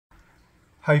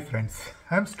Hi friends,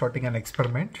 I am starting an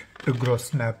experiment to grow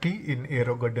snappy in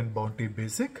Aerogarden Bounty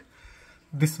Basic.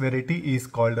 This variety is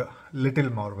called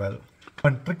Little Marvel.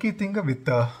 One tricky thing with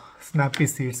the snappy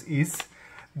seeds is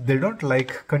they don't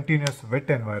like continuous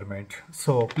wet environment.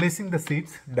 So placing the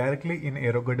seeds directly in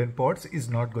Aerogarden pots is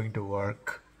not going to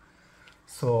work.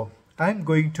 So I am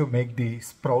going to make the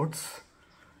sprouts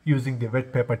using the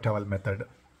wet paper towel method.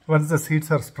 Once the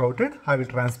seeds are sprouted, I will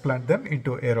transplant them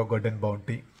into Aerogarden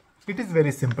Bounty. It is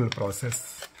very simple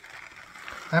process.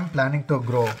 I am planning to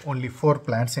grow only 4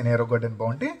 plants in Aerogarden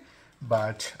Bounty,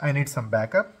 but I need some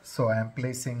backup, so I am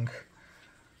placing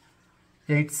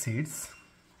 8 seeds,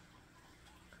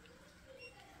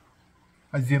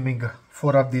 assuming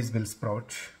 4 of these will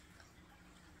sprout.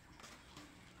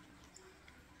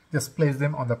 Just place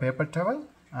them on the paper towel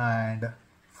and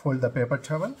fold the paper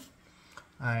towel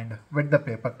and wet the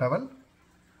paper towel.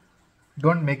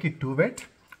 Don't make it too wet.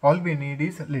 All we need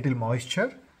is a little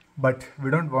moisture, but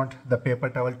we don't want the paper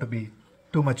towel to be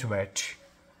too much wet.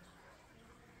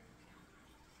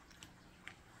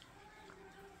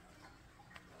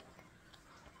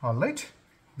 Alright,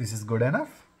 this is good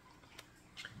enough.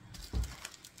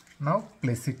 Now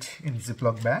place it in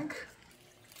Ziploc bag.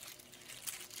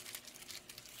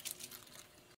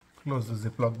 Close the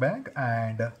Ziploc bag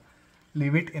and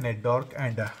leave it in a dark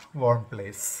and warm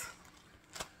place.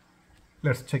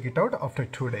 Let's check it out after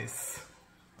 2 days.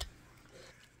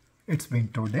 It's been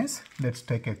 2 days. Let's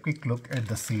take a quick look at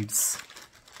the seeds.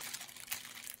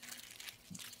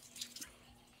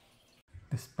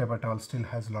 This paper towel still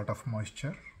has a lot of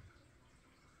moisture.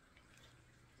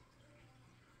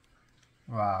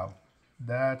 Wow,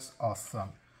 that's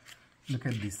awesome. Look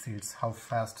at these seeds, how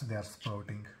fast they are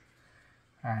sprouting.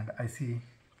 And I see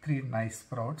 3 nice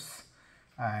sprouts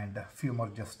and a few more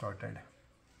just started.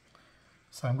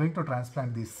 So I'm going to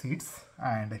transplant these seeds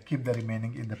and keep the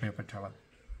remaining in the paper towel.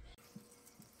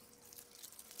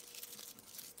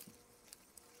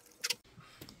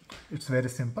 It's very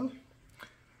simple.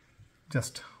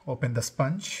 Just open the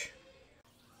sponge.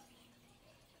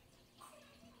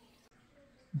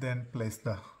 Then place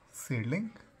the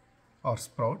seedling or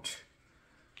sprout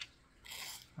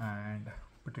and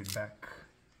put it back.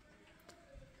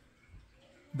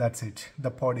 That's it.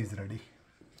 The pod is ready.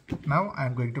 Now I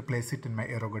am going to place it in my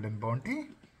Aerogarden Bounty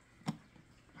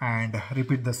and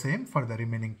repeat the same for the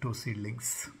remaining 2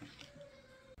 seedlings.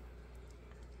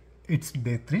 It's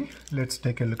day 3. Let's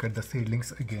take a look at the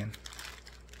seedlings again.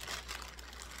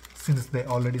 Since they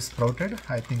already sprouted,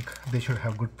 I think they should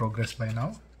have good progress by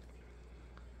now.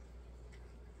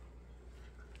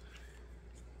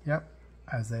 Yep,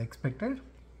 as I expected,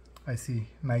 I see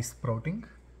nice sprouting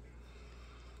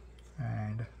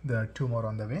and there are 2 more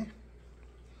on the way.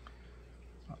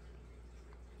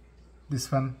 This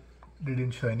one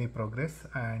didn't show any progress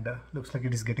and looks like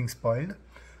it is getting spoiled.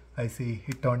 I see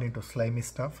it turned into slimy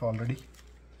stuff already.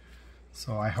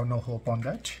 So I have no hope on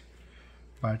that.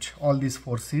 But all these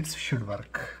 4 seeds should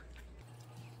work.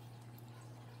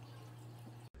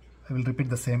 I will repeat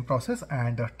the same process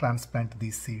and transplant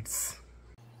these seeds.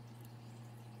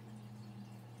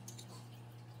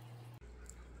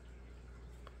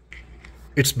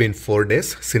 It's been 4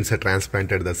 days since I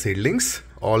transplanted the seedlings.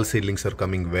 All seedlings are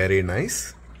coming very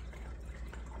nice.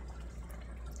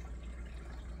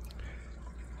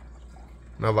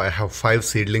 Now I have 5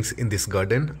 seedlings in this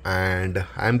garden and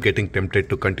I'm getting tempted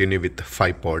to continue with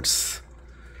 5 pods.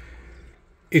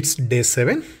 It's day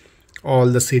 7. All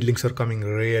the seedlings are coming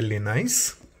really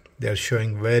nice. They are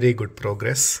showing very good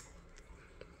progress.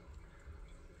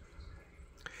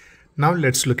 Now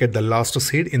let's look at the last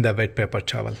seed in the wet paper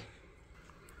towel.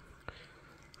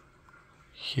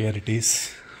 Here it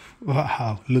is.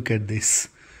 Wow, look at this.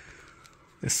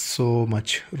 There's so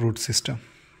much root system.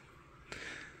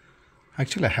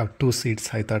 Actually, I have 2 seeds.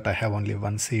 I thought I have only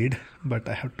 1 seed, but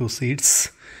I have 2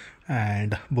 seeds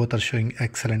and both are showing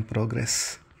excellent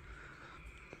progress.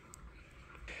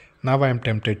 Now I am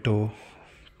tempted to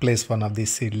place one of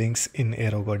these seedlings in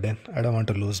Aerogarden. I don't want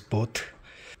to lose both.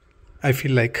 I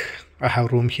feel like I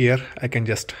have room here. I can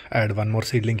just add 1 more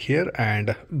seedling here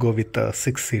and go with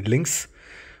 6 seedlings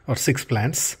or 6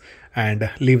 plants and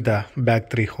leave the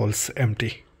back 3 holes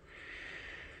empty.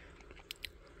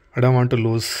 I don't want to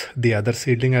lose the other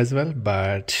seedling as well,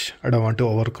 but I don't want to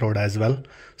overcrowd as well.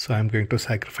 So I'm going to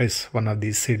sacrifice one of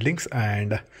these seedlings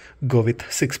and go with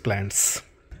 6 plants.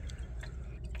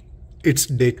 It's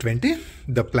day 20.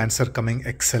 The plants are coming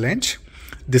excellent.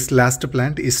 This last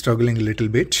plant is struggling a little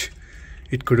bit.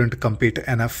 It couldn't compete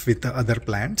enough with the other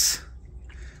plants.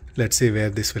 Let's see where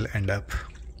this will end up.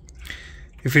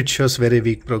 If it shows very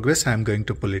weak progress, I'm going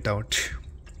to pull it out.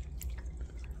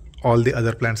 All the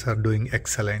other plants are doing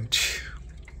excellent.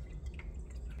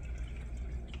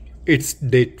 It's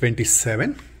day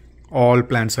 27. All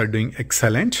plants are doing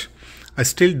excellent. I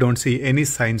still don't see any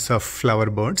signs of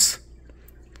flower birds.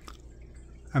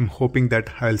 I'm hoping that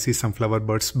I'll see some flower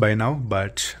birds by now,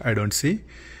 but I don't see.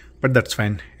 But that's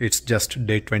fine. It's just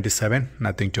day 27.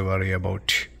 Nothing to worry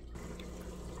about.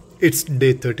 It's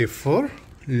day 34.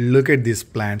 Look at these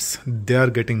plants. They are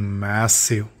getting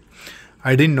massive.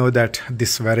 I didn't know that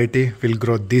this variety will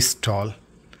grow this tall.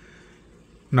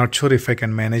 Not sure if I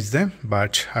can manage them,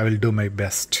 but I will do my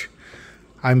best.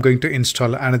 I'm going to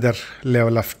install another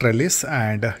level of trellis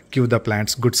and give the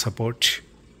plants good support.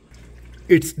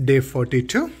 It's day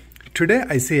 42. Today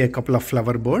I see a couple of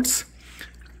flower birds.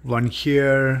 One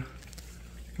here,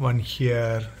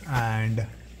 and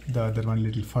the other one a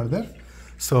little further.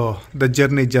 So the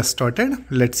journey just started.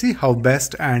 Let's see how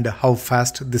best and how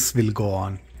fast this will go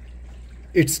on.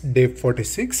 It's day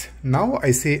 46. Now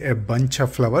I see a bunch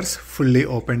of flowers fully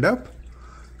opened up.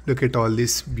 Look at all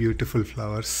these beautiful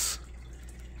flowers.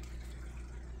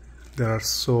 There are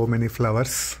so many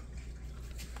flowers.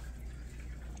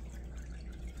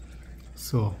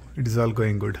 So it is all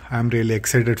going good. I'm really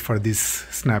excited for these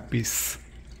snappies.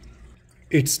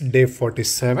 It's day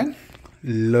 47.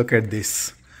 Look at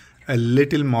this. A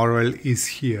little marvel is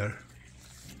here.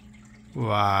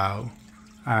 Wow.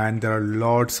 And there are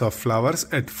lots of flowers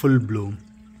at full bloom.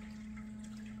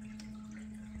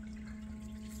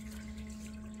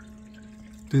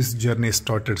 This journey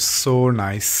started so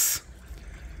nice.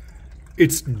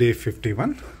 It's day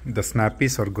 51. The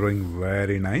snappies are growing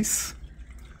very nice.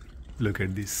 Look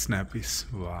at these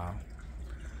snappies. Wow.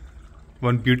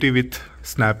 One beauty with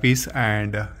snappies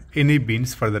and any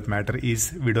beans for that matter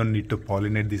is we don't need to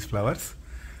pollinate these flowers.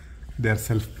 They are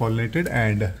self-pollinated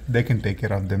and they can take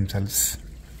care of themselves.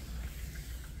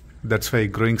 That's why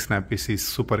growing snappies is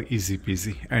super easy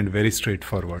peasy and very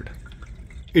straightforward.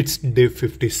 It's day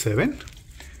 57.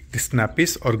 The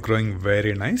snappies are growing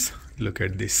very nice. Look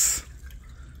at this.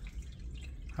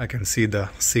 I can see the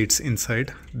seeds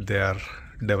inside. They are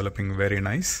developing very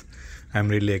nice. I'm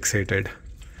really excited.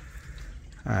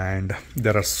 And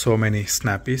there are so many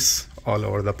snappies all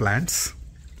over the plants.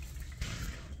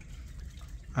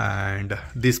 And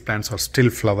these plants are still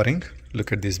flowering.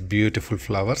 Look at these beautiful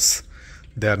flowers.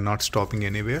 They are not stopping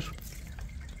anywhere.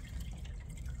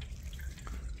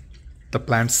 The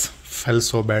plants fell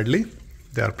so badly.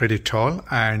 They are pretty tall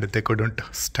and they couldn't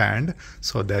stand,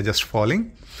 so they are just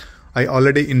falling. I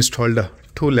already installed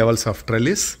 2 levels of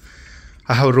trellis.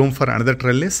 I have room for another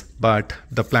trellis, but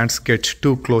the plants get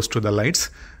too close to the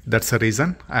lights. That's the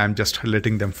reason I am just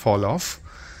letting them fall off.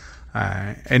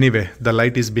 Anyway, the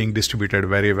light is being distributed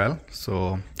very well,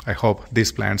 so I hope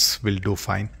these plants will do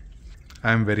fine.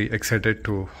 I am very excited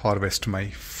to harvest my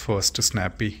first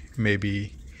snappy,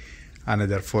 maybe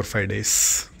another 4-5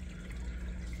 days.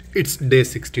 It's day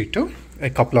 62.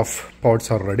 A couple of pods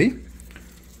are ready.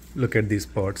 Look at these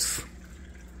pods.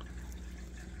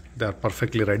 They are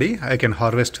perfectly ready. I can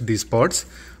harvest these pods,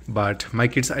 but my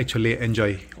kids actually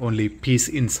enjoy only peas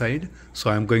inside,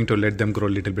 so I'm going to let them grow a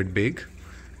little bit big.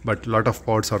 But a lot of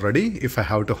pods are ready if I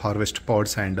have to harvest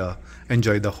pods and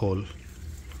enjoy the whole.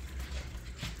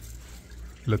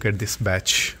 Look at this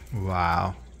batch.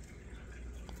 Wow.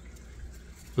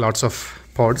 Lots of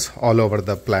pods all over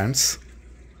the plants.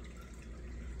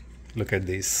 Look at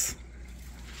these.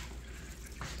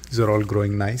 These are all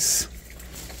growing nice.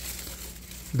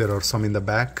 There are some in the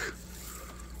back.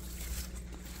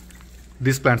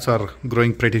 These plants are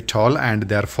growing pretty tall and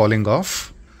they are falling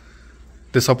off.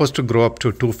 They're supposed to grow up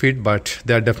to 2 feet, but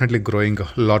they are definitely growing a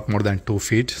lot more than 2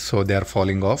 feet, so they are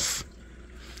falling off.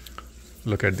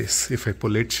 Look at this. If I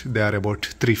pull it, they are about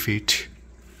 3 feet.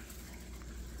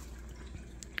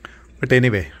 But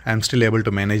anyway, I'm still able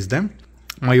to manage them.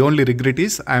 My only regret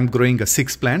is I'm growing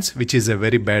 6 plants, which is a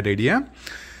very bad idea.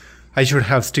 I should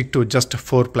have stick to just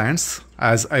 4 plants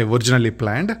as I originally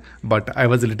planned, but I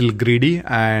was a little greedy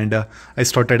and I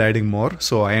started adding more.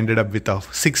 So I ended up with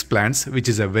 6 plants, which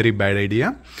is a very bad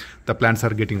idea. The plants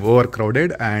are getting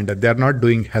overcrowded and they're not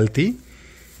doing healthy.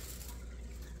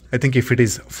 I think if it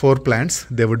is 4 plants,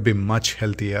 they would be much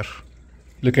healthier.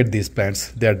 Look at these plants.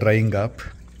 They are drying up.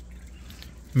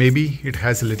 Maybe it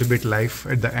has a little bit life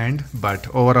at the end,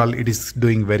 but overall it is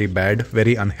doing very bad,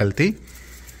 very unhealthy.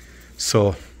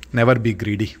 So never be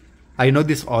greedy. I know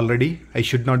this already. I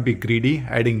should not be greedy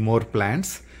adding more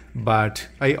plants, but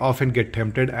I often get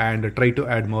tempted and try to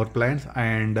add more plants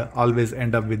and always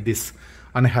end up with these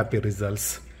unhappy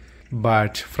results.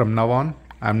 But from now on,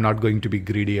 I'm not going to be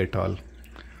greedy at all.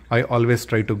 I always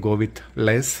try to go with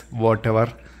less,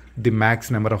 whatever the max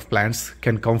number of plants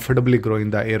can comfortably grow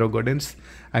in the Aerogardens.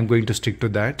 I'm going to stick to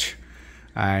that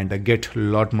and get a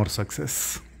lot more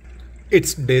success.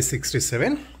 It's day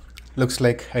 67. Looks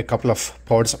like a couple of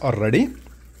pods are ready.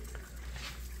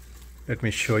 Let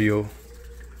me show you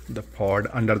the pod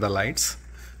under the lights.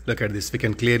 Look at this. We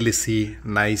can clearly see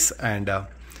nice and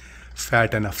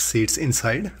fat enough seeds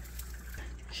inside.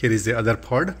 Here is the other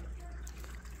pod.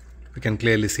 We can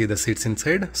clearly see the seeds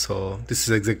inside. So this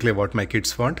is exactly what my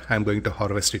kids want. I'm going to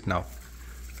harvest it now.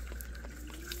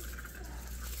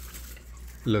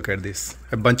 Look at this.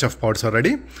 A bunch of pods are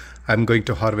ready. I'm going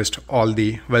to harvest all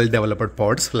the well-developed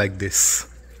pods like this.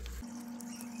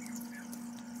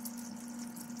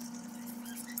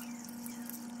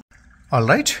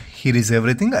 Alright, here is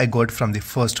everything I got from the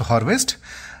first harvest.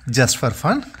 Just for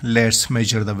fun, let's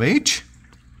measure the weight.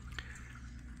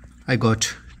 I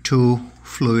got 2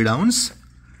 fluid ounce,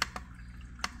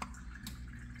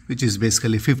 which is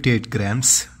basically 58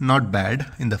 grams. Not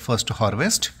bad in the first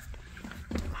harvest.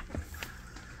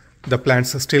 The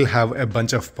plants still have a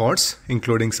bunch of pods,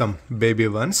 including some baby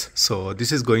ones. So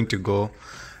this is going to go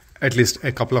at least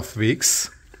a couple of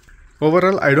weeks.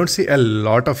 Overall, I don't see a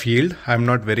lot of yield. I'm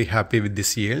not very happy with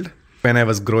this yield. When I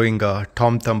was growing a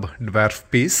Tom Thumb dwarf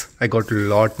peas, I got a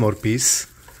lot more peas.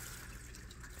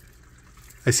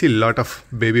 I see a lot of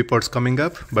baby pods coming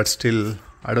up, but still,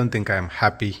 I don't think I'm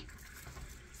happy.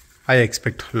 I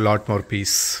expect a lot more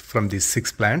peas from these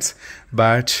 6 plants.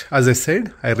 But as I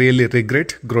said, I really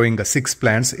regret growing 6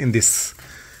 plants in this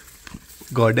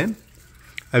garden.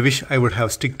 I wish I would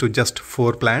have stuck to just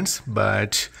 4 plants,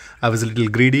 but I was a little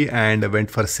greedy and I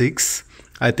went for 6.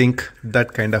 I think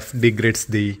that kind of degrades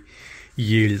the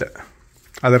yield.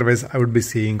 Otherwise, I would be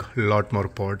seeing a lot more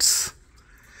pods.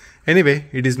 Anyway,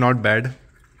 it is not bad.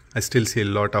 I still see a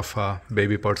lot of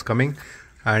baby pods coming,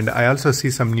 and I also see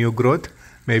some new growth.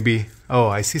 Maybe, oh,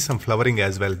 I see some flowering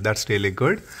as well. That's really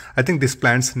good. I think these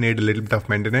plants need a little bit of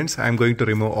maintenance. I'm going to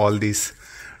remove all these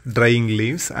drying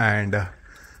leaves and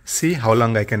see how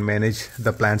long I can manage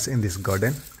the plants in this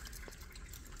garden.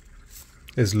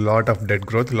 There's a lot of dead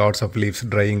growth, lots of leaves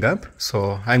drying up.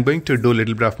 So I'm going to do a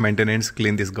little bit of maintenance,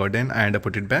 clean this garden and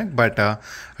put it back. But I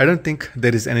don't think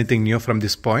there is anything new from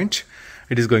this point.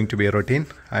 It is going to be a routine.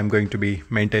 I'm going to be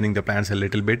maintaining the plants a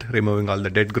little bit, removing all the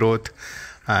dead growth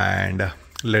and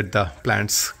let the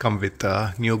plants come with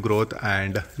new growth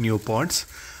and new pods.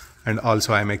 And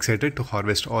also I'm excited to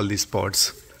harvest all these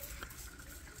pods.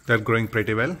 They're growing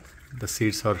pretty well. The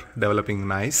seeds are developing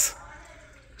nice.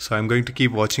 So I'm going to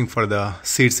keep watching for the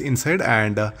seeds inside,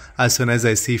 and as soon as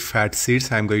I see fat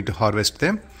seeds, I'm going to harvest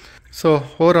them. So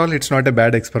overall, it's not a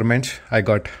bad experiment. I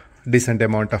got decent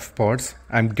amount of pods.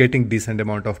 I'm getting decent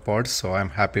amount of pods, so I'm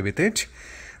happy with it.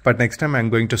 But next time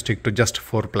I'm going to stick to just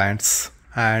 4 plants.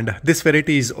 And this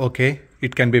variety is okay.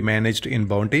 It can be managed in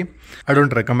Bounty. I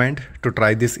don't recommend to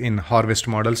try this in Harvest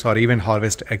models or even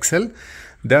Harvest XL.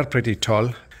 They're pretty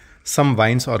tall. Some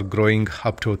vines are growing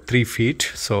up to 3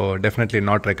 feet, so definitely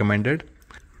not recommended.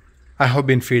 I have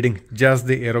been feeding just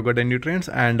the Aerogarden nutrients,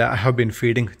 and I have been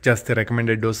feeding just the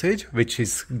recommended dosage, which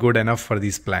is good enough for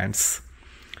these plants.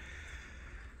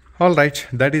 Alright,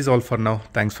 that is all for now.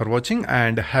 Thanks for watching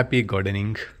and happy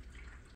gardening.